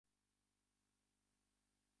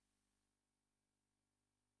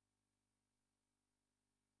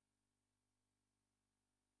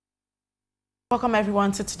Welcome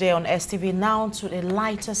everyone to Today on STV. Now to the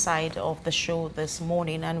lighter side of the show this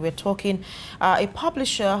morning, and we're talking a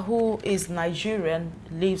publisher who is Nigerian,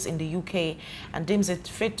 lives in the UK, and deems it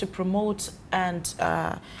fit to promote and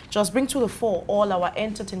just bring to the fore all our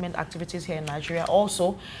entertainment activities here in Nigeria.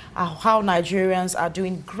 Also, how Nigerians are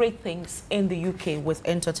doing great things in the UK with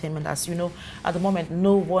entertainment. As you know, at the moment,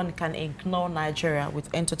 no one can ignore Nigeria with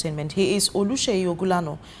entertainment. He is Oluseyi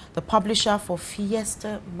Ogulano, the publisher for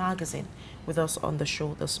Fiesta magazine, with us on the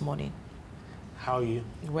show this morning. How are you?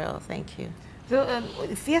 Well, thank you. So,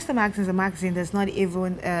 Fiesta magazine is a magazine that's not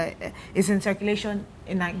even is in circulation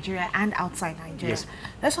in Nigeria and outside Nigeria. Yes.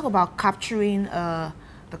 Let's talk about capturing the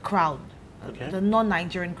crowd, Okay. the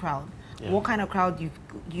non-Nigerian crowd. Yeah. What kind of crowd do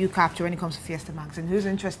you capture when it comes to Fiesta magazine? Who's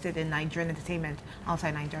interested in Nigerian entertainment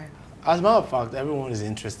outside Nigeria? As a matter of fact, everyone is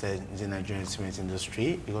interested in the Nigerian entertainment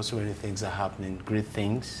industry because so many things are happening, great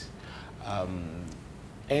things.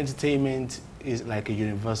 Entertainment is like a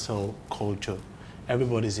universal culture.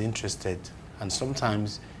 Everybody's interested, and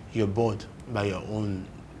sometimes you're bored by your own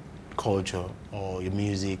culture or your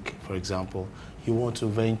music, for example. You want to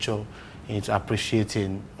venture into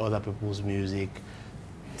appreciating other people's music,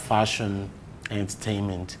 fashion,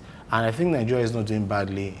 entertainment. And I think Nigeria is not doing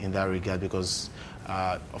badly in that regard because,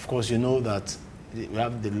 of course, you know that we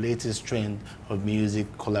have the latest trend of music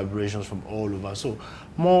collaborations from all over. So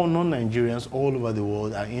more non-Nigerians all over the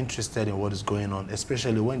world are interested in what is going on,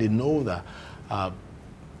 especially when they know that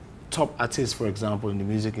top artists, for example, in the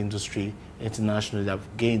music industry internationally that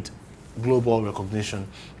have gained global recognition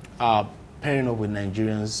are pairing up with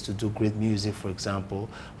Nigerians to do great music, for example.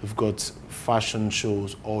 We've got fashion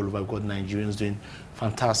shows all over. We've got Nigerians doing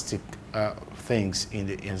fantastic things in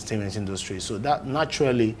the entertainment industry. So that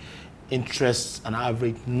naturally interests an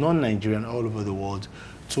average non-Nigerian all over the world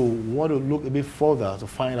to want to look a bit further to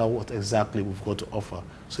find out what exactly we've got to offer.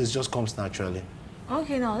 So it just comes naturally.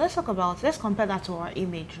 Okay, now let's compare that to our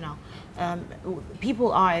image now.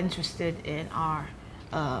 People are interested in our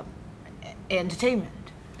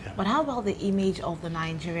entertainment. Yeah. But how about the image of the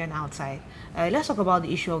Nigerian outside? Let's talk about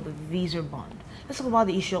the issue of the visa bond. Let's talk about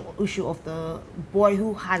the issue of the boy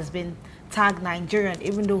who has been tagged Nigerian,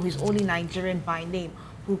 even though he's only Nigerian by name,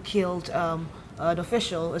 who killed an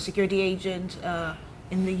official, a security agent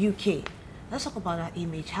in the UK. Let's talk about our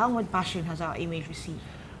image. How much bashing has our image received?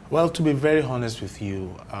 Well, to be very honest with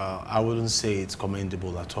you, I wouldn't say it's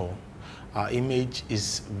commendable at all. Our image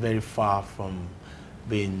is very far from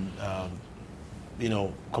being,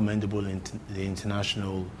 commendable in the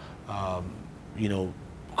international,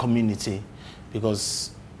 community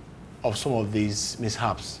because of some of these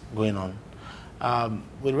mishaps going on.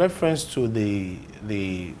 With reference to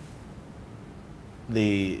the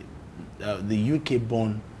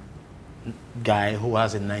UK-born guy who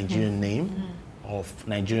has a Nigerian name of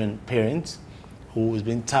Nigerian parents, who has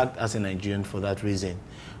been tagged as a Nigerian for that reason.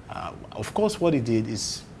 Of course, what he did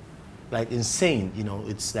is like insane.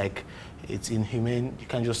 It's like it's inhumane. You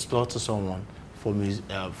can't just slaughter someone for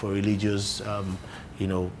religious,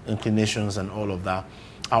 inclinations and all of that.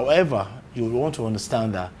 However, you want to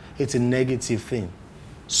understand that it's a negative thing.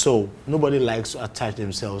 So nobody likes to attach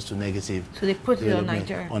themselves to negative. So they put it on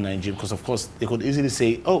Nigeria. On Nigeria, because of course they could easily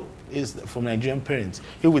say, oh, it's from Nigerian parents.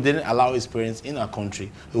 If we didn't allow his parents in our country,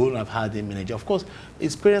 we wouldn't have had him in Nigeria. Of course,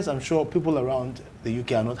 his parents, I'm sure people around the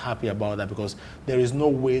UK are not happy about that because there is no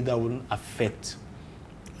way that wouldn't affect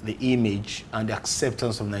the image and the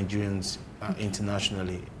acceptance of Nigerians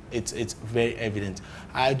internationally. It's very evident.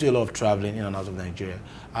 I do a lot of traveling in and out of Nigeria,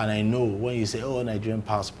 and I know when you say, oh, Nigerian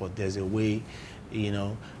passport, there's a way, they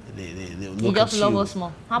look You just at love you. us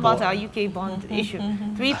more. How about our UK bond issue?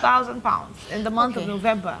 £3,000 in the month of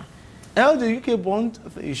November. Now, the UK bond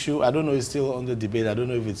issue, I don't know, it's still under debate. I don't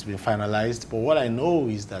know if it's been finalized, but what I know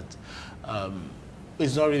is that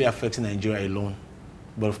it's not really affecting Nigeria alone.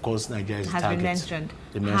 But of course, Nigeria is a target. Has been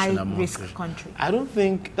mentioned, high-risk country. I don't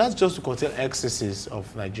think that's just to curtail excesses of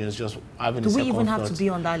Nigerians just having. Do we even have to be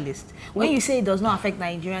on that list? When you say it does not affect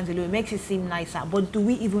Nigerians alone, it makes it seem nicer. But do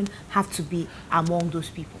we even have to be among those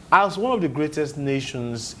people? As one of the greatest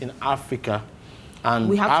nations in Africa, and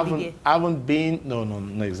we have to be haven't been not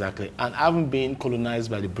exactly, and haven't been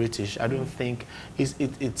colonized by the British. I don't think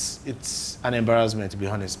it's an embarrassment, to be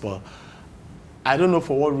honest. But I don't know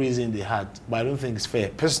for what reason they had, but I don't think it's fair.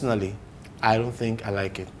 Personally, I don't think I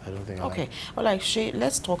like it. I don't think I like it. Okay, well,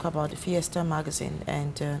 let's talk about the Fiesta magazine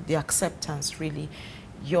and the acceptance, really.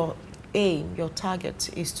 Your aim, your target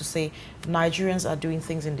is to say Nigerians are doing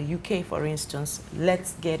things in the UK, for instance,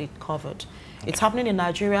 let's get it covered. It's happening in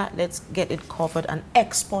Nigeria, let's get it covered and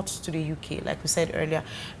export to the UK. Like we said earlier,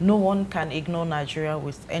 no one can ignore Nigeria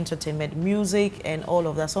with entertainment, music, and all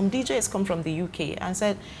of that. Some DJs come from the UK and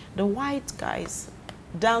said, the white guys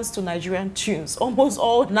dance to Nigerian tunes almost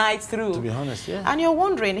all night through. To be honest, yeah. And you're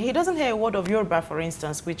wondering, he doesn't hear a word of Yoruba, for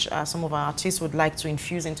instance, which some of our artists would like to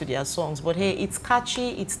infuse into their songs. But hey, it's catchy,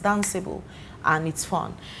 it's danceable, and it's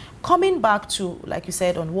fun. Coming back to, like you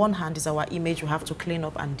said, on one hand is our image we have to clean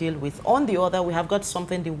up and deal with. On the other, we have got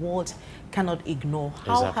something the world cannot ignore.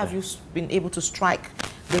 How have you been able to strike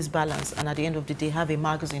this balance and at the end of the day have a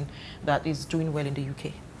magazine that is doing well in the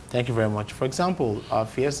UK? Thank you very much. For example, our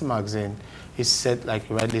Fiesta magazine is set, like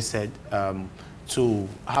you rightly said, to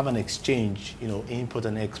have an exchange, you know, import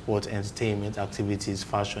and export, entertainment, activities,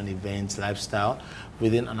 fashion, events, lifestyle,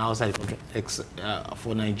 within and outside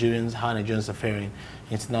for Nigerians, how Nigerians are faring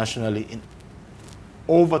internationally in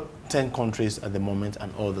over 10 countries at the moment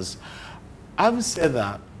and others. Having said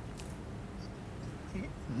that,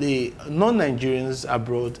 the non-Nigerians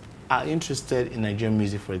abroad are interested in Nigerian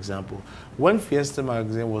music, for example. When Fiesta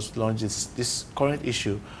magazine was launched, this current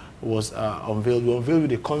issue was unveiled. We unveiled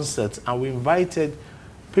with a concert, and we invited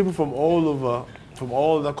people from all over, from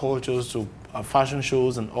all the cultures to fashion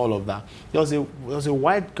shows and all of that. There was a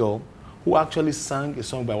white girl who actually sang a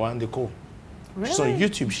song by Wande Cole. Really? So on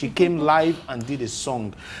YouTube, she came live and did a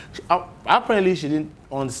song. Apparently, she didn't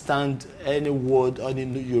understand any word, any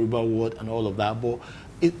Yoruba word and all of that, but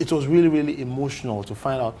it was really, really emotional to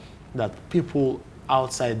find out that people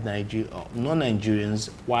outside Nigeria, non-Nigerians,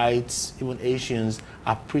 whites, even Asians,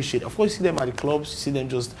 appreciate. Of course, you see them at the clubs, you see them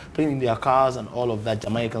just playing in their cars and all of that,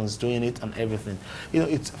 Jamaicans doing it and everything. You know,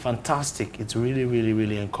 it's fantastic. It's really, really,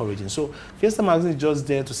 really encouraging. So Fiesta magazine is just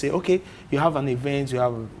there to say, okay, you have an event, you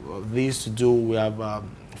have this to do, we have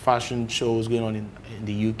fashion shows going on in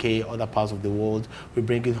the UK, other parts of the world. We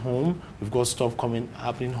bring it home. We've got stuff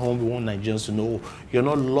happening home. We want Nigerians to know you're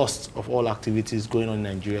not lost of all activities going on in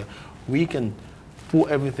Nigeria. We can put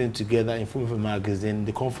everything together in form of a magazine,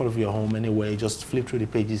 the comfort of your home anyway, just flip through the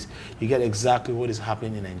pages, you get exactly what is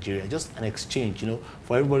happening in Nigeria. Just an exchange, you know,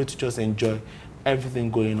 for everybody to just enjoy everything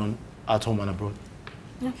going on at home and abroad.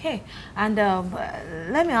 Okay, and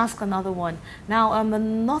let me ask another one. Now, the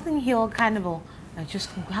Notting Hill Carnival,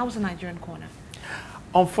 how was the Nigerian corner?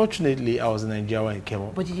 Unfortunately, I was in Nigeria when it came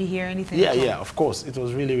up. But did you hear anything? Yeah, of course. It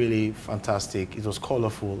was really, really fantastic. It was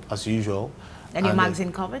colorful, as usual. And your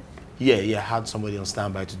magazine covered? Yeah, I had somebody on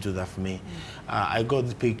standby to do that for me. I got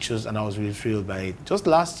the pictures and I was really thrilled by it. Just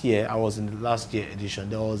last year, I was in the last year edition,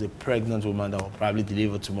 there was a pregnant woman that will probably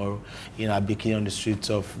deliver tomorrow in a bikini on the streets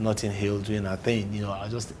of Notting Hill doing her thing. You know, I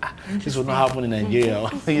just, this would not happen in Nigeria,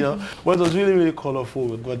 you know. But it was really, really colorful.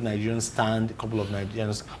 We've got Nigerian stand, a couple of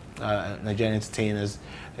Nigerians, Nigerian entertainers,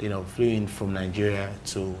 you know, flew in from Nigeria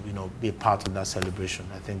to, you know, be a part of that celebration.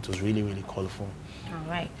 I think it was really, really colorful. All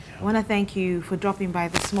right. I want to thank you for dropping by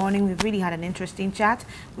this morning. We've really had an interesting chat.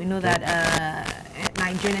 We know that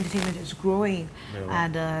Nigerian entertainment is growing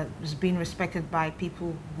and is being respected by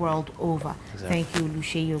people world over. Exactly. Thank you,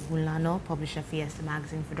 Oluseyi Ogunlana, publisher Fiesta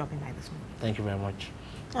Magazine, for dropping by this morning. Thank you very much.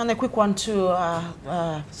 And a quick one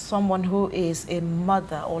to someone who is a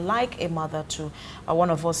mother or like a mother to one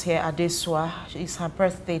of us here at Adesua. It's her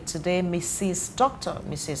birthday today, Mrs.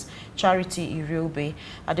 Charity Iriobe.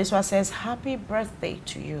 Adesua says, happy birthday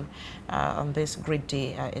to you on this great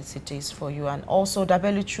day as it is for you. And also,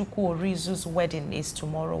 Dabeli Chukwu Orizu's wedding is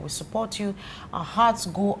tomorrow. We support you. Our hearts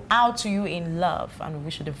go out to you in love and we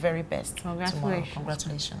wish you the very best. Congratulations. Tomorrow.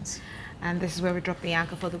 Congratulations. And this is where we drop the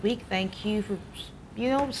anchor for the week. Thank you for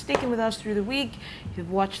sticking with us through the week. You've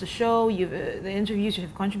watched the show, the interviews, you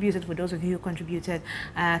have contributed. For those of you who contributed,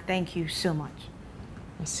 thank you so much.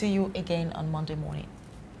 We'll see you again on Monday morning.